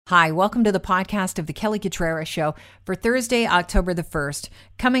Hi, welcome to the podcast of the Kelly Cutrera Show for Thursday, October the 1st.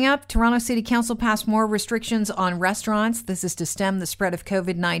 Coming up, Toronto City Council passed more restrictions on restaurants. This is to stem the spread of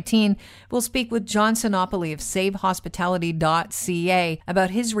COVID-19. We'll speak with John Sinopoli of SaveHospitality.ca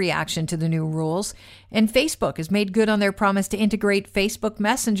about his reaction to the new rules. And Facebook has made good on their promise to integrate Facebook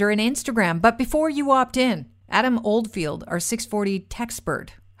Messenger and Instagram. But before you opt in, Adam Oldfield, our 640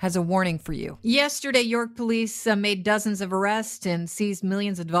 Techspert, has a warning for you. Yesterday, York police made dozens of arrests and seized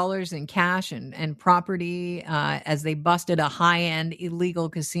millions of dollars in cash and property as they busted a high-end illegal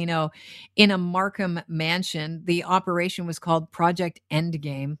casino in a Markham mansion. The operation was called Project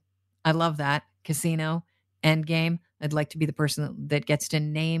Endgame. I love that. Casino Endgame. I'd like to be the person that gets to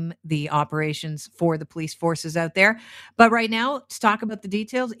name the operations for the police forces out there. But right now, to talk about the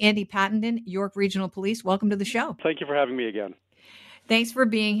details, Andy Pattenden, York Regional Police, welcome to the show. Thank you for having me again. Thanks for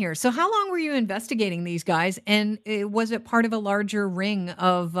being here. So how long were you investigating these guys, and was it part of a larger ring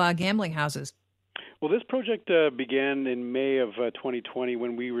of gambling houses? Well, this project began in May of 2020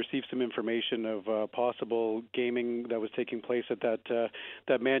 when we received some information of possible gaming that was taking place at that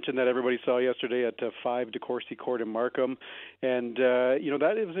mansion that everybody saw yesterday at 5 DeCourcy Court in Markham. And,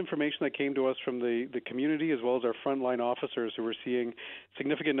 that was information that came to us from the community as well as our frontline officers who were seeing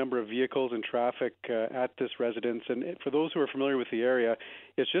significant number of vehicles and traffic at this residence. And for those who are familiar with the area,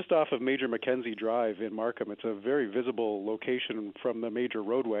 it's just off of Major Mackenzie Drive in Markham. It's a very visible location from the major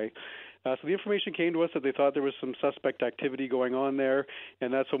roadway. So the information came to us that they thought there was some suspect activity going on there,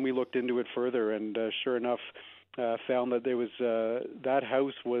 and that's when we looked into it further. And sure enough, found that there was that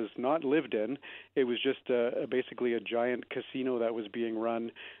house was not lived in. It was just basically a giant casino that was being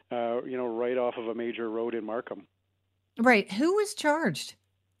run, right off of a major road in Markham. Right. Who was charged?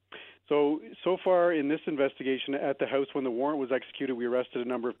 So far in this investigation at the house, when the warrant was executed, we arrested a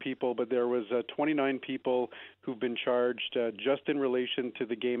number of people, but there was 29 people who've been charged just in relation to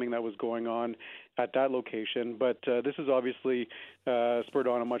the gaming that was going on at that location. But this is obviously spurred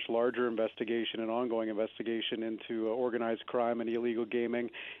on a much larger investigation, an ongoing investigation into organized crime and illegal gaming.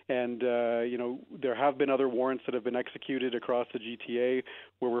 And, there have been other warrants that have been executed across the GTA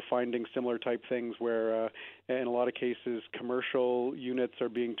where we're finding similar type things where, in a lot of cases, commercial units are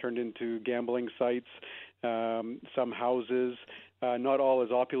being turned into gambling sites, some houses. Not all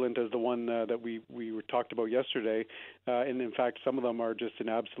as opulent as the one that we talked about yesterday. And in fact, some of them are just in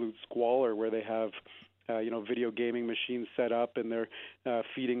absolute squalor where they have, video gaming machines set up and they're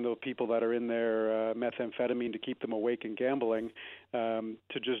feeding the people that are in there methamphetamine to keep them awake and gambling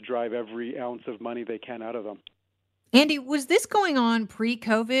to just drive every ounce of money they can out of them. Andy, was this going on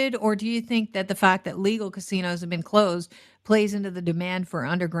pre-COVID, or do you think that the fact that legal casinos have been closed plays into the demand for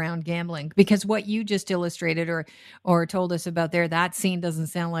underground gambling? Because what you just illustrated or told us about there, that scene doesn't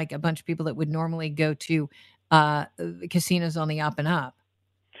sound like a bunch of people that would normally go to casinos on the up and up.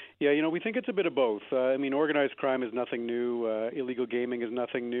 Yeah, we think it's a bit of both. Organized crime is nothing new. Illegal gaming is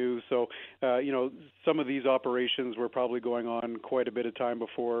nothing new. So, some of these operations were probably going on quite a bit of time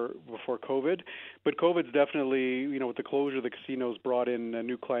before COVID. But COVID's definitely, with the closure of the casinos, brought in a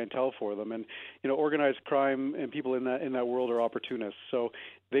new clientele for them. And, organized crime and people in that world are opportunists. So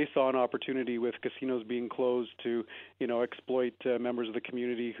they saw an opportunity with casinos being closed to, exploit members of the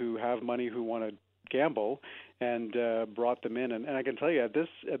community who have money who want to gamble, and brought them in. And I can tell you, at this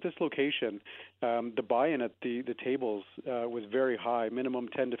location, the buy-in at the tables was very high, minimum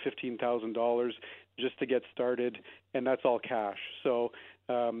 $10,000 to $15,000 just to get started, and that's all cash. So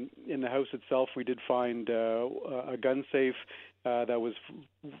in the house itself, we did find a gun safe that was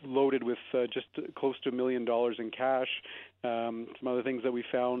loaded with just close to $1 million in cash. Some other things that we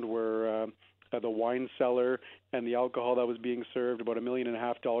found were the wine cellar and the alcohol that was being served, about $1.5 million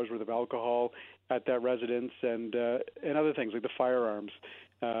worth of alcohol at that residence, and other things like the firearms,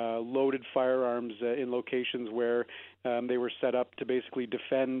 loaded firearms in locations where they were set up to basically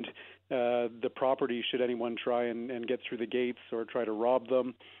defend the property should anyone try and get through the gates or try to rob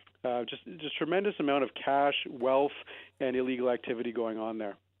them. Just tremendous amount of cash, wealth, and illegal activity going on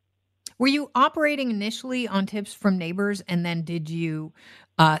there. Were you operating initially on tips from neighbors, and then did you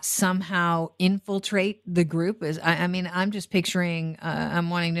somehow infiltrate the group? I'm just picturing,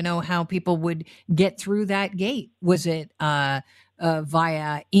 I'm wanting to know how people would get through that gate. Was it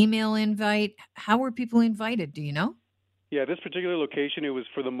via email invite? How were people invited? Do you know? Yeah, this particular location, it was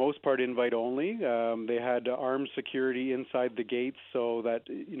for the most part invite only. They had armed security inside the gates so that,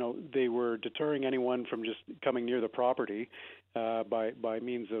 they were deterring anyone from just coming near the property by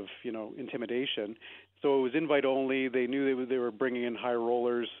means of, intimidation. So it was invite only. They knew they were bringing in high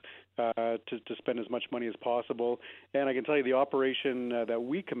rollers to spend as much money as possible. And I can tell you the operation that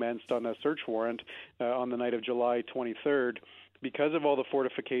we commenced on a search warrant on the night of July 23rd, because of all the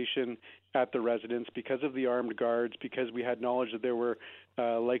fortification at the residence, because of the armed guards, because we had knowledge that there were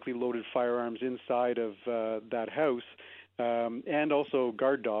likely loaded firearms inside of that house, and also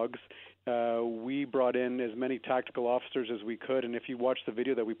guard dogs. We brought in as many tactical officers as we could, and if you watch the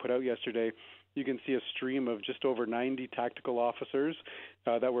video that we put out yesterday, you can see a stream of just over 90 tactical officers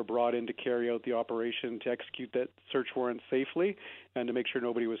that were brought in to carry out the operation, to execute that search warrant safely, and to make sure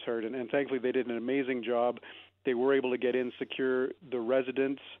nobody was hurt. And thankfully, they did an amazing job. They were able to get in, secure the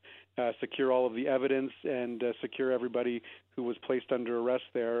residence, secure all of the evidence, and secure everybody who was placed under arrest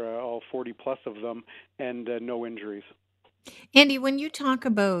there, all 40 plus of them, and no injuries. Andy, when you talk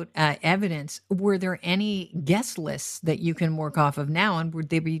about evidence, were there any guest lists that you can work off of now? And would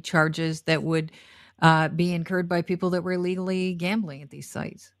there be charges that would be incurred by people that were illegally gambling at these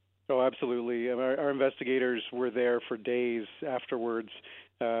sites? Oh, absolutely. Our investigators were there for days afterwards,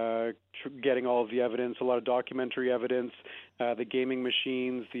 getting all of the evidence, a lot of documentary evidence, the gaming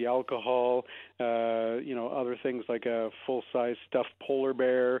machines, the alcohol, other things like a full-size stuffed polar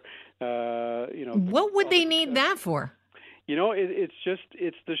bear. What would they need that for?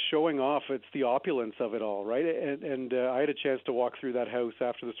 It's the showing off. It's the opulence of it all, right? And I had a chance to walk through that house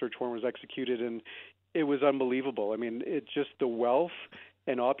after the search warrant was executed, and it was unbelievable. I mean, it's just the wealth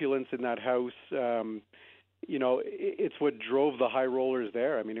and opulence in that house. It's what drove the high rollers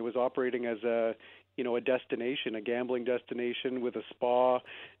there. I mean, it was operating as a destination, a gambling destination with a spa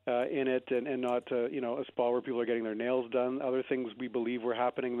in it, and not a spa where people are getting their nails done. Other things we believe were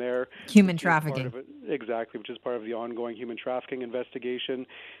happening there. Human trafficking. Exactly, which is part of the ongoing human trafficking investigation.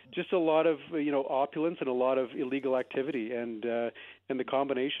 Just a lot of opulence and a lot of illegal activity, and the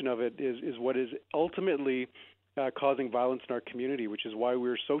combination of it is what is ultimately causing violence in our community, which is why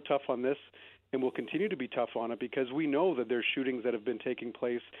we're so tough on this. And we'll continue to be tough on it, because we know that there's shootings that have been taking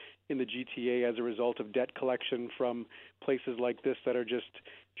place in the GTA as a result of debt collection from places like this that are just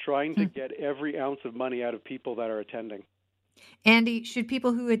trying to get every ounce of money out of people that are attending. Andy, should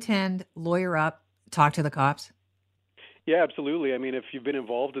people who attend lawyer up, talk to the cops? Yeah, absolutely. I mean, if you've been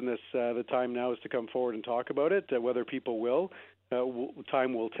involved in this, the time now is to come forward and talk about it. Whether people will,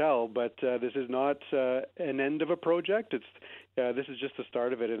 time will tell. But this is not an end of a project. This is just the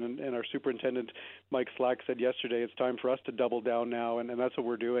start of it. And our superintendent, Mike Slack, said yesterday it's time for us to double down now, and that's what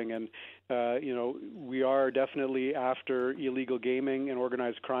we're doing. And, we are definitely after illegal gaming and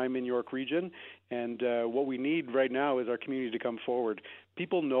organized crime in York Region. And what we need right now is our community to come forward.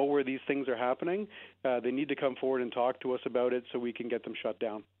 People know where these things are happening. They need to come forward and talk to us about it so we can get them shut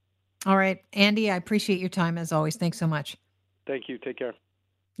down. All right. Andy, I appreciate your time as always. Thanks so much. Thank you. Take care.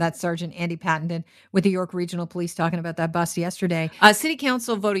 That's Sergeant Andy Pattenden with the York Regional Police talking about that bust yesterday. City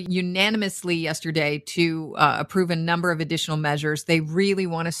Council voted unanimously yesterday to approve a number of additional measures. They really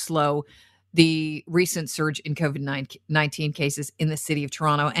want to slow the recent surge in COVID-19 cases in the city of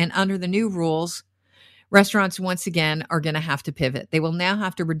Toronto. And under the new rules, restaurants once again are going to have to pivot. They will now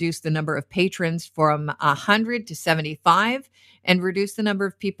have to reduce the number of patrons from 100 to 75 and reduce the number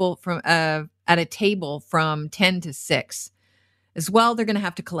of people from at a table from 10 to 6. As well, they're going to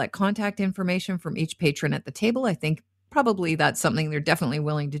have to collect contact information from each patron at the table. I think probably that's something they're definitely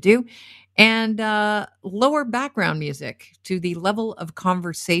willing to do. And lower background music to the level of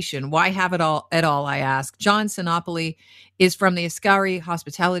conversation. Why have it all at all, I ask. John Sinopoli is from the Ascari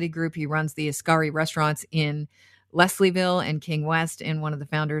Hospitality Group. He runs the Ascari restaurants in Leslieville and King West, and one of the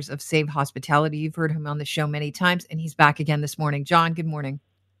founders of Save Hospitality. You've heard him on the show many times, and he's back again this morning. John, good morning.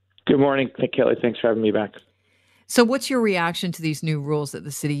 Good morning, Kelly. Thanks for having me back. So what's your reaction to these new rules that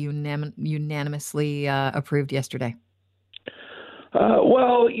the city unanimously approved yesterday?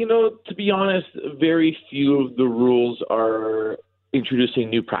 Well, to be honest, very few of the rules are introducing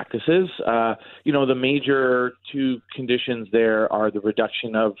new practices. The major two conditions there are the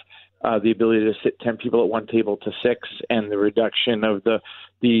reduction of the ability to sit 10 people at one table to 6, and the reduction of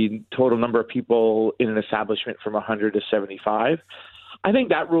the total number of people in an establishment from 100 to 75. I think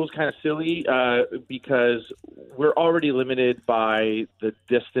that rule is kind of silly because we're already limited by the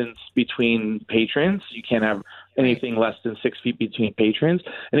distance between patrons. You can't have anything less than 6 feet between patrons.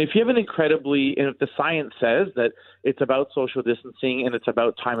 And if you have and if the science says that it's about social distancing and it's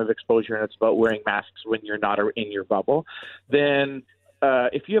about time of exposure and it's about wearing masks when you're not in your bubble, then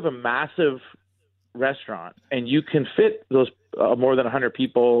if you have a massive restaurant and you can fit those more than 100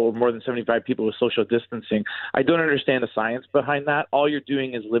 people or more than 75 people with social distancing, I don't understand the science behind that. All you're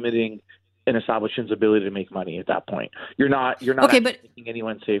doing is limiting an establishment's ability to make money at that point. You're not making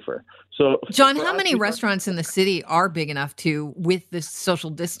anyone safer. So, John, how many restaurants in the city are big enough to, with this social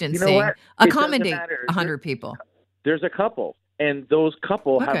distancing, accommodate 100 people? There's a couple, and those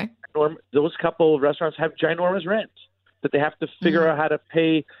couple have those couple restaurants have ginormous rents. that they have to figure out how to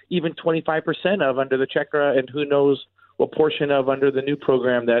pay even 25% of under the CHECRA, and who knows what portion of under the new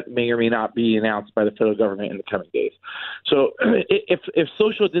program that may or may not be announced by the federal government in the coming days. So if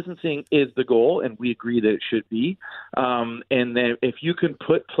social distancing is the goal, and we agree that it should be, and then if you can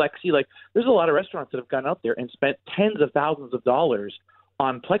put plexi, like there's a lot of restaurants that have gone out there and spent tens of thousands of dollars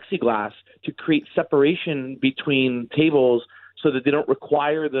on plexiglass to create separation between tables so that they don't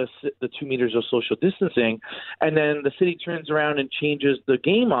require the 2 meters of social distancing, and then the city turns around and changes the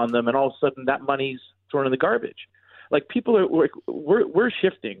game on them, and all of a sudden that money's thrown in the garbage. Like people are, we're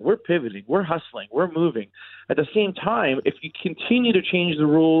shifting, we're pivoting, we're hustling, we're moving. At the same time, if you continue to change the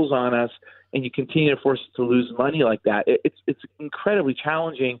rules on us and you continue to force us to lose money like that, it's incredibly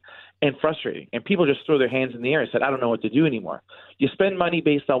challenging and frustrating. And people just throw their hands in the air and said, I don't know what to do anymore. You spend money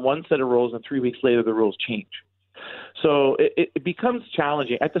based on one set of rules, and 3 weeks later the rules change. So it becomes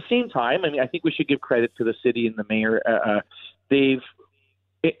challenging. At the same time, I mean, I think we should give credit to the city and the mayor.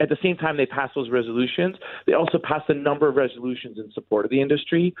 At the same time they passed those resolutions, they also passed a number of resolutions in support of the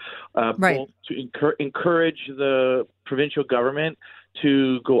industry, both to encourage the provincial government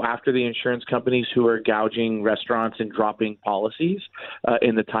to go after the insurance companies who are gouging restaurants and dropping policies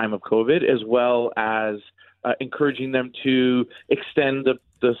in the time of COVID, as well as encouraging them to extend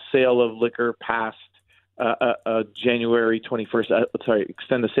the sale of liquor past January 21st,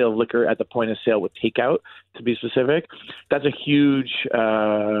 extend the sale of liquor at the point of sale with takeout, to be specific. That's a huge,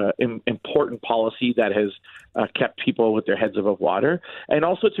 important policy that has kept people with their heads above water. And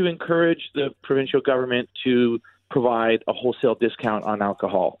also to encourage the provincial government to provide a wholesale discount on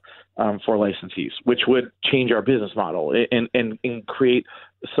alcohol for licensees, which would change our business model and create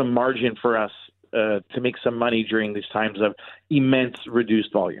some margin for us to make some money during these times of immense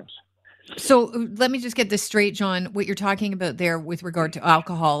reduced volumes. So let me just get this straight, John. What you're talking about there with regard to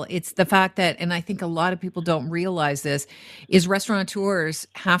alcohol, it's the fact that, and I think a lot of people don't realize this, is restaurateurs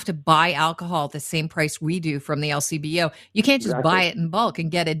have to buy alcohol at the same price we do from the LCBO. You can't just buy it in bulk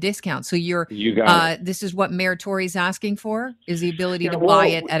and get a discount. So this is what Mayor Tory's asking for, is the ability to buy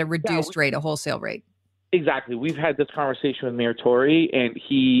it at a reduced rate, a wholesale rate. Exactly. We've had this conversation with Mayor Tory, and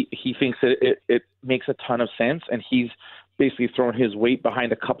he thinks that it makes a ton of sense, and he's basically thrown his weight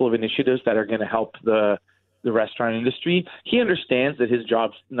behind a couple of initiatives that are going to help the restaurant industry. He understands that his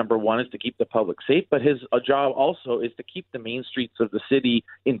job, number one, is to keep the public safe, but his job also is to keep the main streets of the city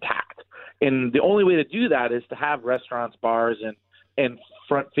intact. And the only way to do that is to have restaurants, bars, and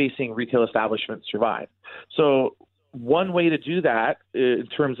front-facing retail establishments survive. So one way to do that in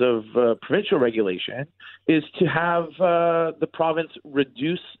terms of provincial regulation is to have the province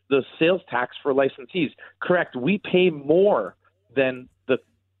reduce the sales tax for licensees. Correct, we pay more than the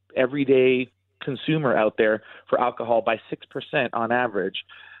everyday consumer out there for alcohol by 6% on average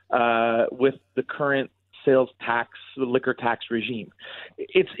with the current sales tax, the liquor tax regime.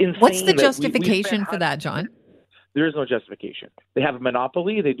 It's insane. What's the justification for that, John? There is no justification. They have a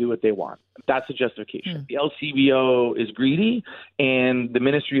monopoly. They do what they want. That's a justification. The LCBO is greedy, and the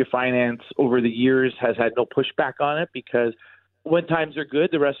Ministry of Finance over the years has had no pushback on it, because when times are good,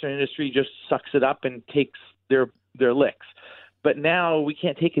 the restaurant industry just sucks it up and takes their licks. But now we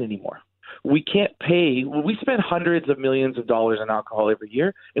can't take it anymore. We can't pay. We spend hundreds of millions of dollars on alcohol every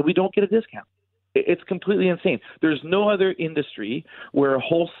year, and we don't get a discount. It's completely insane. There's no other industry where a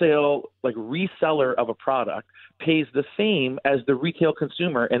wholesale, reseller of a product pays the same as the retail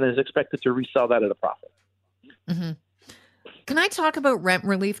consumer and is expected to resell that at a profit. Mm-hmm. Can I talk about rent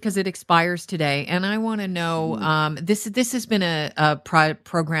relief, because it expires today? And I want to know, this has been a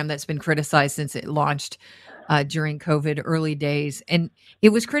program that's been criticized since it launched during COVID early days. And it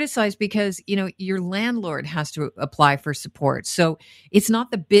was criticized because, your landlord has to apply for support. So it's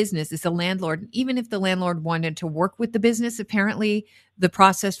not the business, it's the landlord. Even if the landlord wanted to work with the business, apparently the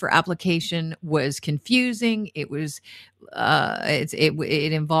process for application was confusing. It was,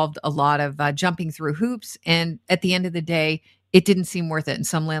 it involved a lot of jumping through hoops. And at the end of the day, it didn't seem worth it. And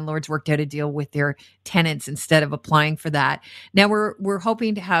some landlords worked out a deal with their tenants instead of applying for that. Now we're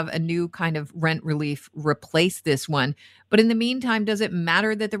hoping to have a new kind of rent relief replace this one. But in the meantime, does it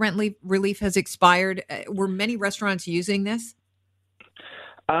matter that the rent relief has expired? Were many restaurants using this?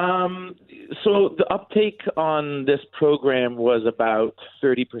 So the uptake on this program was about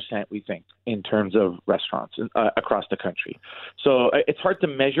 30%, we think, in terms of restaurants across the country. So it's hard to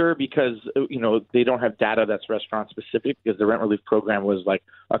measure because, they don't have data that's restaurant specific, because the rent relief program was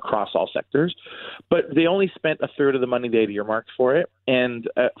across all sectors. But they only spent a third of the money they had earmarked for it. And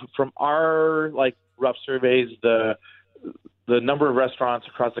from our rough surveys, the number of restaurants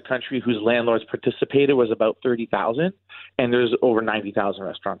across the country whose landlords participated was about 30,000, and there's over 90,000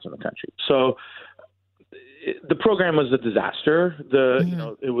 restaurants in the country. So the program was a disaster.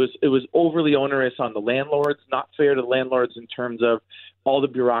 It was overly onerous on the landlords, not fair to the landlords in terms of all the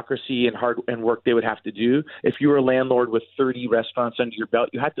bureaucracy and hard and work they would have to do. If you were a landlord with 30 restaurants under your belt,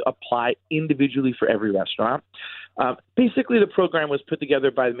 you had to apply individually for every restaurant. Basically, the program was put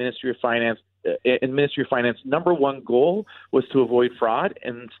together by the Ministry of Finance, and Ministry of Finance number one goal was to avoid fraud,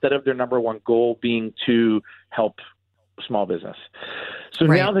 and instead of their number one goal being to help small business. So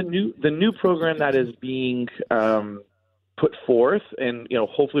now the new program that is being put forth, and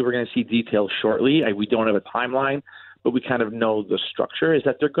hopefully we're going to see details shortly. We don't have a timeline, but we kind of know the structure, is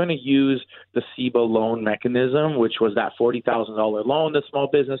that they're going to use the CEBA loan mechanism, which was that $40,000 loan that small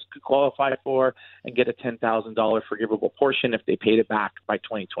business could qualify for and get a $10,000 forgivable portion if they paid it back by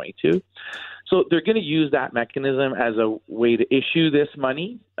 2022. So they're going to use that mechanism as a way to issue this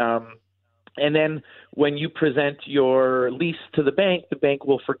money. And then when you present your lease to the bank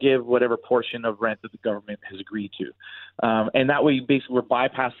will forgive whatever portion of rent that the government has agreed to. And that way, basically, we're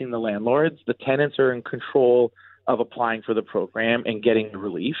bypassing the landlords. The tenants are in control of applying for the program and getting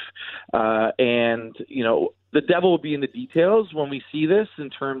relief. And the devil will be in the details when we see this in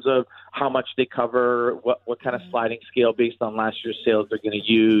terms of how much they cover, what kind of sliding scale based on last year's sales they're going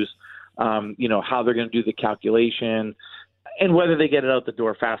to use, how they're going to do the calculation, and whether they get it out the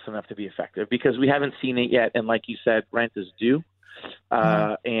door fast enough to be effective, because we haven't seen it yet. And like you said, rent is due.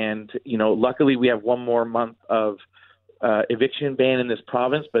 And, luckily we have one more month of eviction ban in this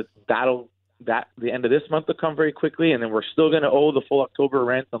province, but the end of this month will come very quickly. And then we're still going to owe the full October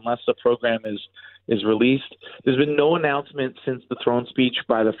rent unless the program is released. There's been no announcement since the throne speech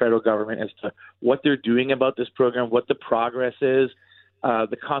by the federal government as to what they're doing about this program, what the progress is.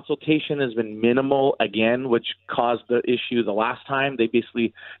 The consultation has been minimal again, which caused the issue the last time. They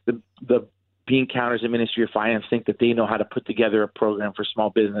basically, the bean counters at Ministry of Finance think that they know how to put together a program for small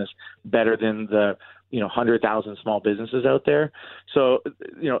business better than the 100,000 small businesses out there. So,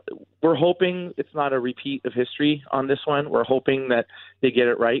 we're hoping it's not a repeat of history on this one. We're hoping that they get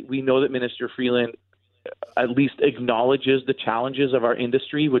it right. We know that Minister Freeland at least acknowledges the challenges of our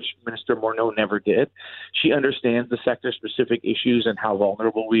industry, which Minister Morneau never did. She understands the sector-specific issues and how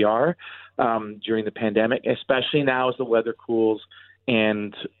vulnerable we are during the pandemic, especially now as the weather cools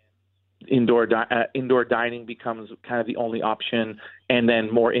and indoor dining becomes kind of the only option, and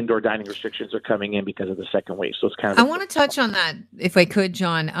then more indoor dining restrictions are coming in because of the second wave. So it's kind of. I want to touch on that if I could,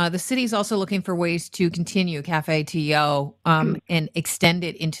 John. The city's also looking for ways to continue Cafe TO and extend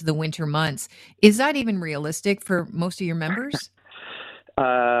it into the winter months. Is that even realistic for most of your members?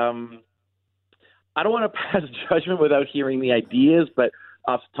 I don't want to pass judgment without hearing the ideas, but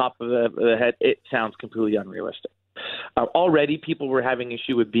off the top of the head, it sounds completely unrealistic. Already, people were having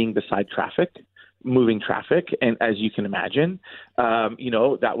issue with being beside traffic, moving traffic, and as you can imagine,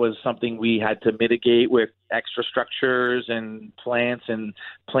 that was something we had to mitigate with extra structures and plants and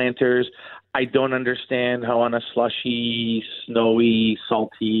planters. I don't understand how on a slushy, snowy,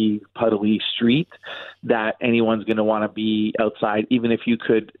 salty, puddly street that anyone's going to want to be outside, even if you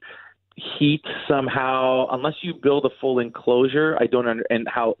could heat somehow, unless you build a full enclosure. I don't understand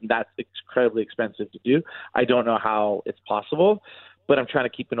how that's incredibly expensive to do. I don't know how it's possible, but I'm trying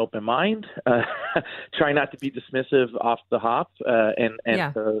to keep an open mind, trying not to be dismissive off the hop, and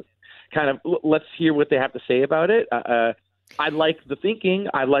kind of let's hear what they have to say about it. I like the thinking.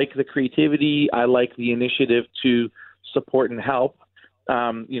 I like the creativity. I like the initiative to support and help.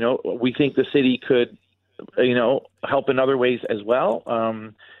 We think the city could, help in other ways as well.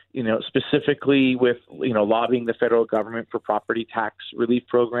 Specifically with, lobbying the federal government for property tax relief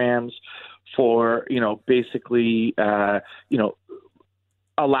programs, for, basically,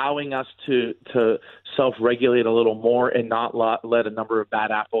 allowing us to self-regulate a little more and not let a number of bad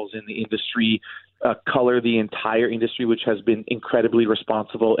apples in the industry color the entire industry, which has been incredibly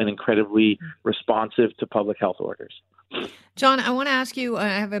responsible and incredibly responsive to public health orders. John, I want to ask you, I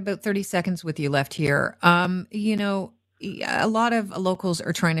have about 30 seconds with you left here. A lot of locals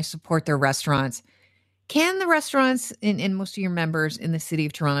are trying to support their restaurants. Can the restaurants and most of your members in the city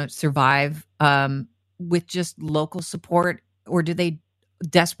of Toronto survive with just local support, or do they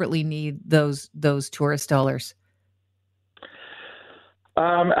desperately need those tourist dollars?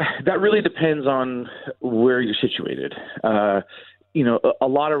 That really depends on where you're situated. A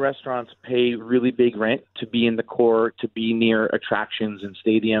lot of restaurants pay really big rent to be in the core, to be near attractions and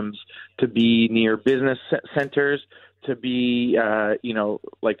stadiums, to be near business centers, to be,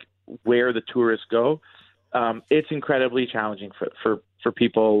 like where the tourists go. It's incredibly challenging for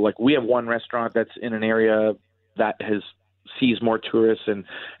people. Like, we have one restaurant that's in an area that sees more tourists and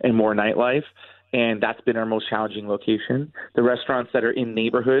more nightlife, and that's been our most challenging location. The restaurants that are in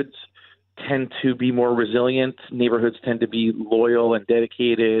neighborhoods tend to be more resilient. Neighborhoods tend to be loyal and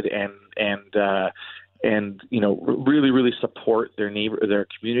dedicated, and really support their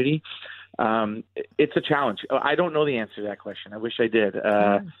community. It's a challenge. I don't know the answer to that question. I wish I did.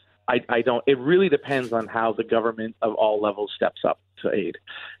 I don't. It really depends on how the government of all levels steps up to aid.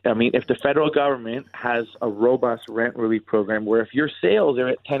 I mean, if the federal government has a robust rent relief program where if your sales are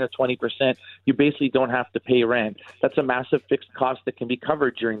at 10 or 20%, you basically don't have to pay rent. That's a massive fixed cost that can be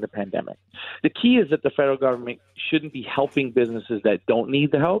covered during the pandemic. The key is that the federal government shouldn't be helping businesses that don't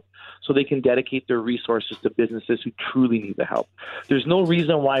need the help, so they can dedicate their resources to businesses who truly need the help. There's no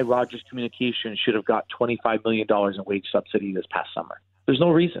reason why Rogers Communications should have got $25 million in wage subsidy this past summer. There's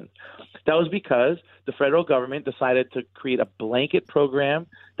no reason. That was because the federal government decided to create a blanket program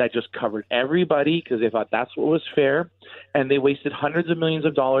that just covered everybody because they thought that's what was fair, and they wasted hundreds of millions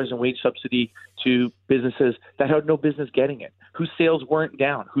of dollars in wage subsidy to businesses that had no business getting it, whose sales weren't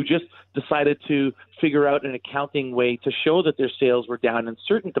down, who just decided to figure out an accounting way to show that their sales were down in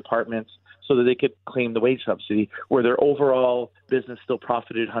certain departments so that they could claim the wage subsidy, where their overall business still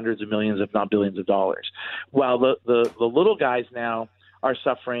profited hundreds of millions, if not billions of dollars. While the little guys now are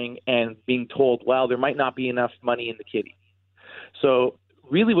suffering and being told, well, there might not be enough money in the kitty. So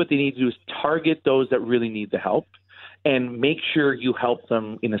really what they need to do is target those that really need the help and make sure you help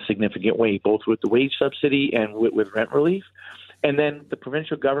them in a significant way, both with the wage subsidy and with rent relief. And then the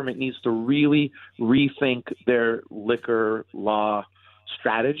provincial government needs to really rethink their liquor law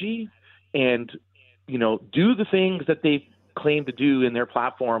strategy and, do the things that they've claim to do in their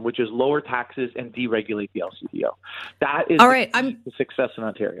platform, which is lower taxes and deregulate the LCBO. That is the success in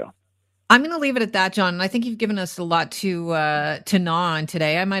Ontario. I'm going to leave it at that, John. And I think you've given us a lot to gnaw on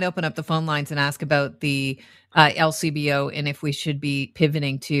today. I might open up the phone lines and ask about the LCBO and if we should be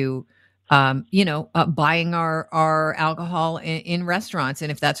pivoting to, buying our alcohol in restaurants,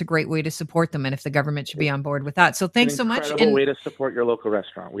 and if that's a great way to support them, and if the government should be on board with that. So thanks so much. Incredible way to support your local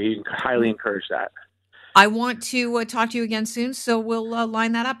restaurant. We highly encourage that. I want to talk to you again soon, so we'll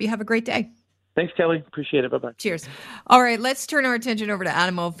line that up. You have a great day. Thanks, Kelly. Appreciate it. Bye-bye. Cheers. All right, let's turn our attention over to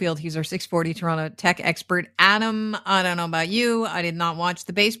Adam Oldfield. He's our 640 Toronto tech expert. Adam, I don't know about you. I did not watch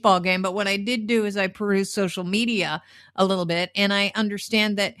the baseball game, but what I did do is I perused social media a little bit, and I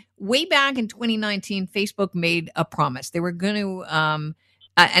understand that way back in 2019, Facebook made a promise. They were going to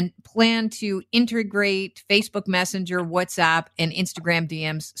and plan to integrate Facebook Messenger, WhatsApp, and Instagram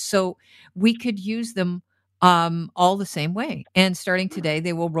DMs so we could use them all the same way. And starting today,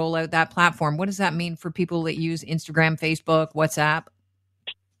 they will roll out that platform. What does that mean for people that use Instagram, Facebook, WhatsApp?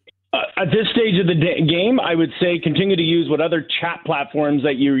 At this stage of the game, I would say continue to use what other chat platforms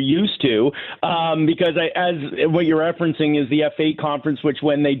that you're used to, because as what you're referencing is the F8 conference, which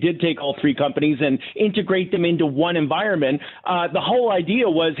when they did take all three companies and integrate them into one environment, the whole idea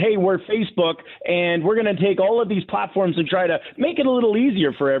was, hey, we're Facebook, and we're going to take all of these platforms and try to make it a little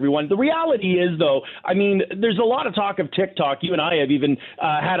easier for everyone. The reality is, though, I mean, there's a lot of talk of TikTok. You and I have even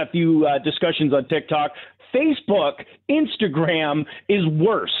had a few discussions on TikTok. Facebook, Instagram is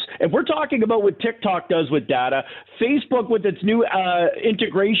worse. If we're talking about what TikTok does with data, Facebook with its new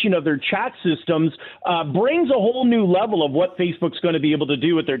integration of their chat systems brings a whole new level of what Facebook's going to be able to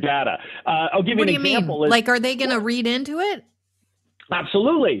do with their data. I'll give you an example. Mean? Like, are they going to read into it?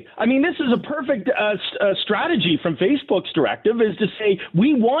 Absolutely. I mean, this is a perfect strategy from Facebook's directive is to say,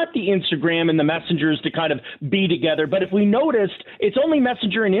 we want the Instagram and the messengers to kind of be together. But if we noticed, it's only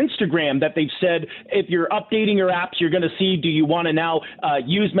Messenger and Instagram that they've said, if you're updating your apps, you're going to see, do you want to now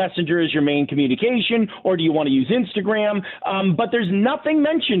use Messenger as your main communication, or do you want to use Instagram? But there's nothing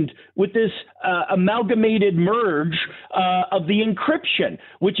mentioned with this amalgamated merge of the encryption,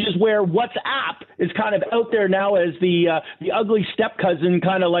 which is where WhatsApp is kind of out there now as the ugly step cousin,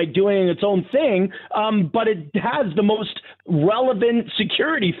 kind of like doing its own thing, but it has the most relevant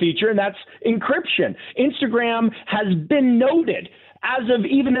security feature, and that's encryption. Instagram has been noted as of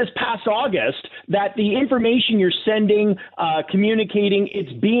even this past August, that the information you're sending, communicating,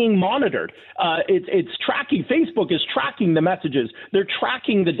 it's being monitored. It's tracking. Facebook is tracking the messages. They're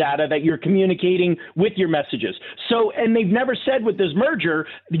tracking the data that you're communicating with your messages. So, and they've never said with this merger,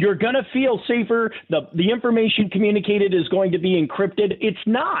 you're going to feel safer. The information communicated is going to be encrypted. It's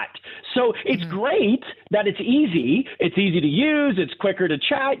not. So it's great that it's easy. It's easy to use. It's quicker to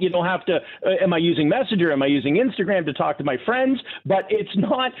chat. You don't have to, am I using Messenger? Am I using Instagram to talk to my friends? but it's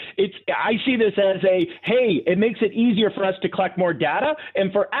not. I see this as hey, it makes it easier for us to collect more data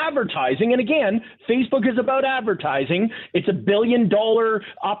and for advertising. And again, Facebook is about advertising. It's $1 billion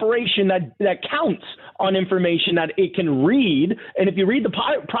operation that counts on information that it can read. And if you read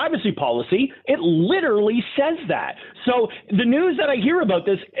the privacy policy, it literally says that. So the news that I hear about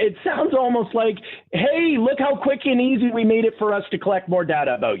this, it sounds almost like, hey, look how quick and easy we made it for us to collect more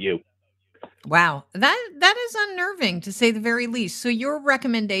data about you. Wow, that is unnerving to say the very least. So your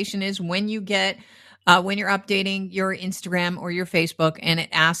recommendation is when you're updating your Instagram or your Facebook, and it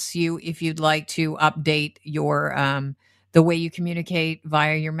asks you if you'd like to update your the way you communicate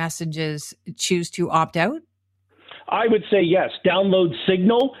via your messages, choose to opt out? I would say yes. Download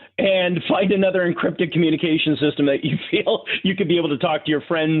Signal and find another encrypted communication system that you feel you could be able to talk to your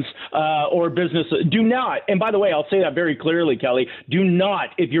friends or business. Do not, and by the way, I'll say that very clearly, Kelly, do not,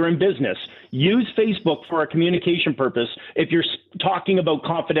 if you're in business, use Facebook for a communication purpose if you're talking about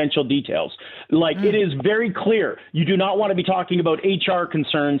confidential details. It is very clear. You do not want to be talking about HR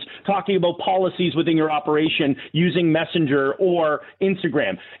concerns, talking about policies within your operation using Messenger or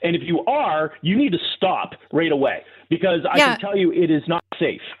Instagram. And if you are, you need to stop right away because I can tell you it is not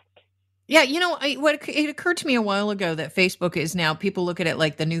safe. Yeah, it occurred to me a while ago that Facebook is now, people look at it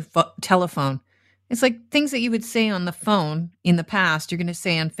like the new telephone. It's like things that you would say on the phone in the past, you're going to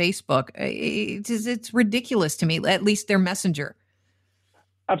say on Facebook. It's ridiculous to me, at least their messenger.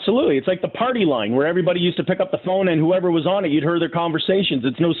 Absolutely. It's like the party line where everybody used to pick up the phone and whoever was on it, you'd hear their conversations.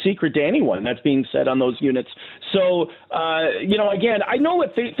 It's no secret to anyone that's being said on those units. So, again, I know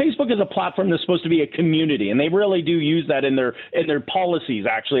that Facebook is a platform that's supposed to be a community, and they really do use that in their policies,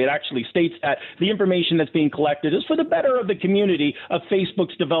 actually. It actually states that the information that's being collected is for the better of the community of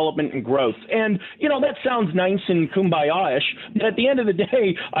Facebook's development and growth. And, that sounds nice and kumbaya-ish, but at the end of the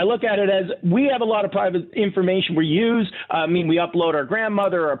day, I look at it as we have a lot of private information we use. We upload our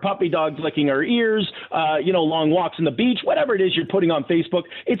grandmother, our puppy dogs licking our ears, long walks on the beach, whatever it is you're putting on Facebook.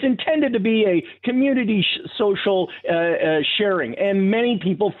 It's intended to be a community social sharing. And many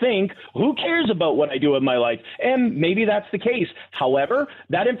people think, who cares about what I do with my life? And maybe that's the case. However,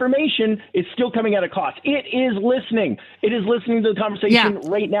 that information is still coming at a cost. It is listening. It is listening to the conversation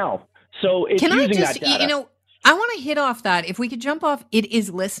right now. So it's using that data. I want to hit off that. If we could jump off, it is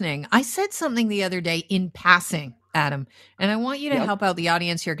listening. I said something the other day in passing, Adam, and I want you to help out the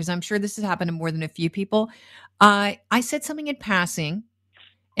audience here because I'm sure this has happened to more than a few people. I said something in passing,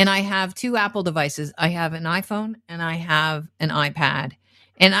 and I have two Apple devices. I have an iPhone and I have an iPad,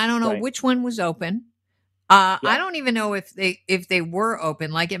 and I don't know which one was open. I don't even know if they were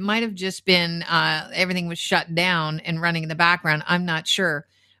open. Like it might have just been everything was shut down and running in the background. I'm not sure.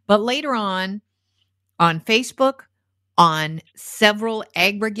 But later on Facebook, on several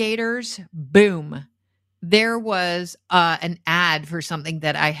aggregators, boom, there was an ad for something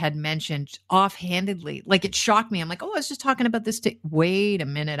that I had mentioned offhandedly. Like it shocked me. I'm like, I was just talking about this. Wait a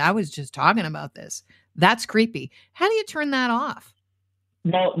minute. I was just talking about this. That's creepy. How do you turn that off?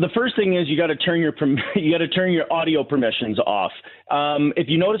 Well, the first thing is you got to turn your audio permissions off. If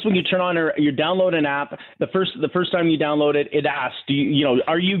you notice when you turn on or you download an app, the first time you download it, it asks,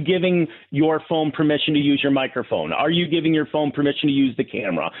 are you giving your phone permission to use your microphone? Are you giving your phone permission to use the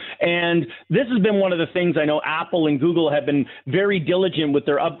camera? And this has been one of the things I know Apple and Google have been very diligent with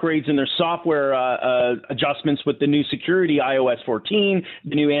their upgrades and their software adjustments with the new security iOS 14,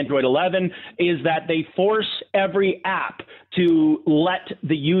 the new Android 11, is that they force every app to let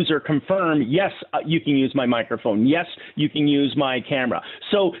the user confirm, yes, you can use my microphone. Yes, you can use my camera.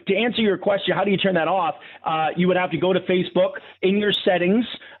 So to answer your question, how do you turn that off? You would have to go to Facebook. In your settings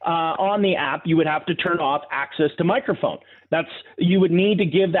on the app, you would have to turn off access to microphone. You would need to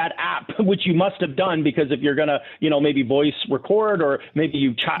give that app, which you must have done because if you're going to, maybe voice record or maybe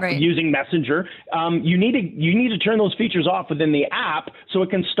you chat using Messenger, you need to turn those features off within the app so it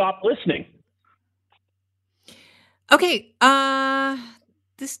can stop listening. Okay,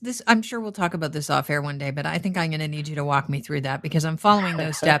 this I'm sure we'll talk about this off air one day, but I think I'm going to need you to walk me through that because I'm following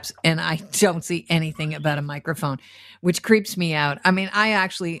those steps and I don't see anything about a microphone, which creeps me out. I mean, I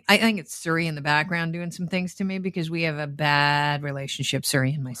think it's Suri in the background doing some things to me because we have a bad relationship,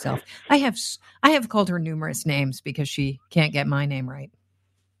 Suri and myself. I have called her numerous names because she can't get my name right.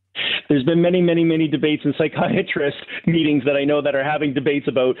 There's been many, many, many debates and psychiatrist meetings that I know that are having debates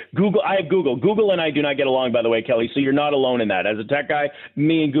about Google. I have Google. Google and I do not get along, by the way, Kelly, so you're not alone in that. As a tech guy,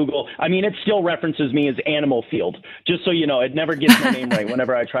 me and Google, it still references me as Animal Field, just so you know. It never gets my name right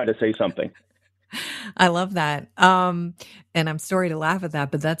whenever I try to say something. I love that. And I'm sorry to laugh at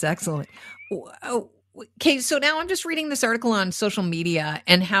that, but that's excellent. Okay, so now I'm just reading this article on social media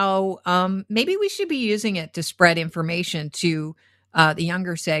and how maybe we should be using it to spread information to the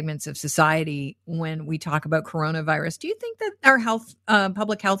younger segments of society when we talk about coronavirus. Do you think that our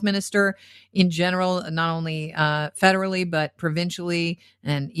public health minister in general, not only federally, but provincially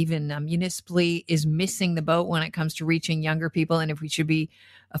and even municipally, is missing the boat when it comes to reaching younger people? And if we should be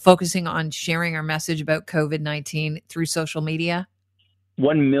focusing on sharing our message about COVID-19 through social media?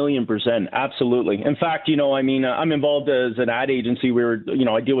 1,000,000%. Absolutely. In fact, I'm involved as an ad agency where,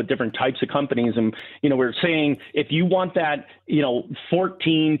 I deal with different types of companies, and, we're saying if you want that,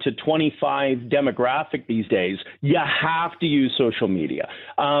 14 to 25 demographic these days, you have to use social media.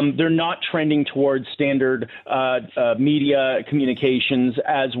 They're not trending towards standard media communications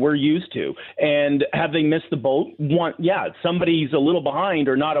as we're used to. And have they missed the boat? Somebody's a little behind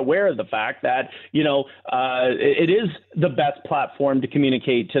or not aware of the fact that, it is the best platform to communicate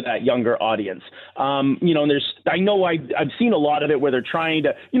to that younger audience. I've seen a lot of it where they're trying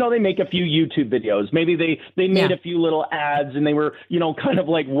to, they make a few YouTube videos. Maybe they made a few little ads and they were, kind of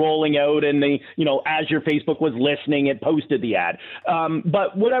like rolling out, and they, as your Facebook was listening, it posted the ad.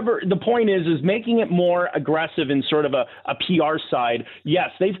 But whatever the point is making it more aggressive in sort of a PR side. Yes,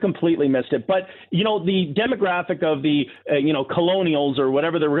 they've completely missed it. But, the demographic of the, colonials or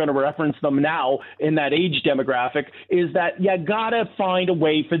whatever they're going to reference them now in that age demographic is that you got to find a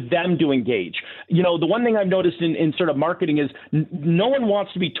way for them to engage. The one thing I've noticed in sort of marketing is no one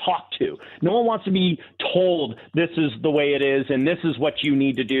wants to be talked to. No one wants to be told this is the way it is and this is what you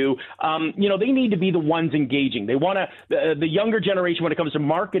need to do. They need to be the ones engaging. They want to, the younger generation, when it comes to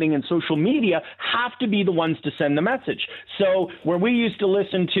marketing and social media, have to be the ones to send the message. So where we used to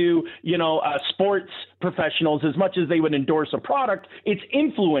listen to, sports professionals as much as they would endorse a product, it's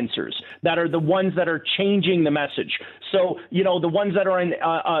influencers that are the ones that are changing the message. So, the ones that are on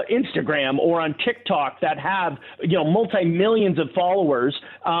Instagram or on TikTok that have, multi-millions of followers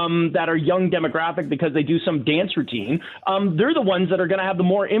that are young demographic because they do some dance routine, they're the ones that are going to have the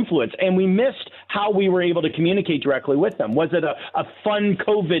more influence. And we missed how we were able to communicate directly with them. Was it a fun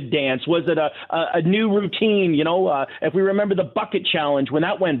COVID dance? Was it a new routine? If we remember the bucket challenge when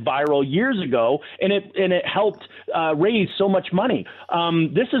that went viral years ago, and it helped raise so much money.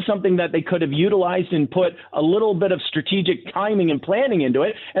 This is something that they could have utilized and put a little bit of strategic timing and planning into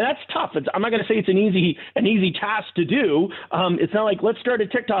it, and that's tough. I'm not going to say it's an easy task to do. It's not like, let's start a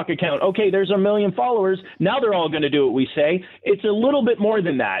TikTok account. Okay, there's 1 million followers. Now they're all going to do what we say. It's a little bit more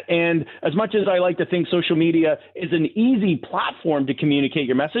than that. And as much as I like to think social media is an easy platform to communicate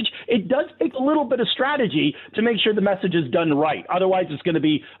your message, it does take a little bit of strategy to make sure the message is done right. Otherwise, it's going to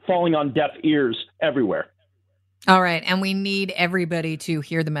be falling on deaf ears everywhere. All right. And we need everybody to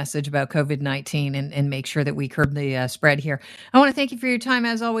hear the message about COVID-19 and make sure that we curb the spread here. I want to thank you for your time,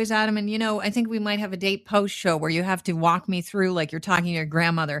 as always, Adam. And, I think we might have a date post show where you have to walk me through, like you're talking to your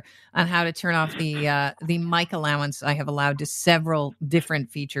grandmother, on how to turn off the mic allowance I have allowed to several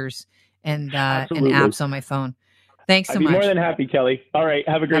different features and apps on my phone. Thanks so much. I'd be more than happy, Kelly. All right.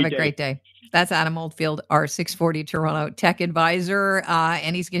 Have a great day. That's Adam Oldfield, our 640 Toronto tech advisor,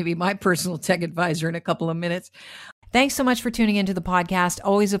 and he's going to be my personal tech advisor in a couple of minutes. Thanks so much for tuning into the podcast.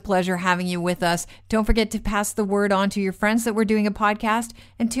 Always a pleasure having you with us. Don't forget to pass the word on to your friends that we're doing a podcast,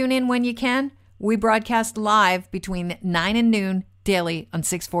 and tune in when you can. We broadcast live between 9 and noon daily on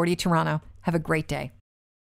 640 Toronto. Have a great day.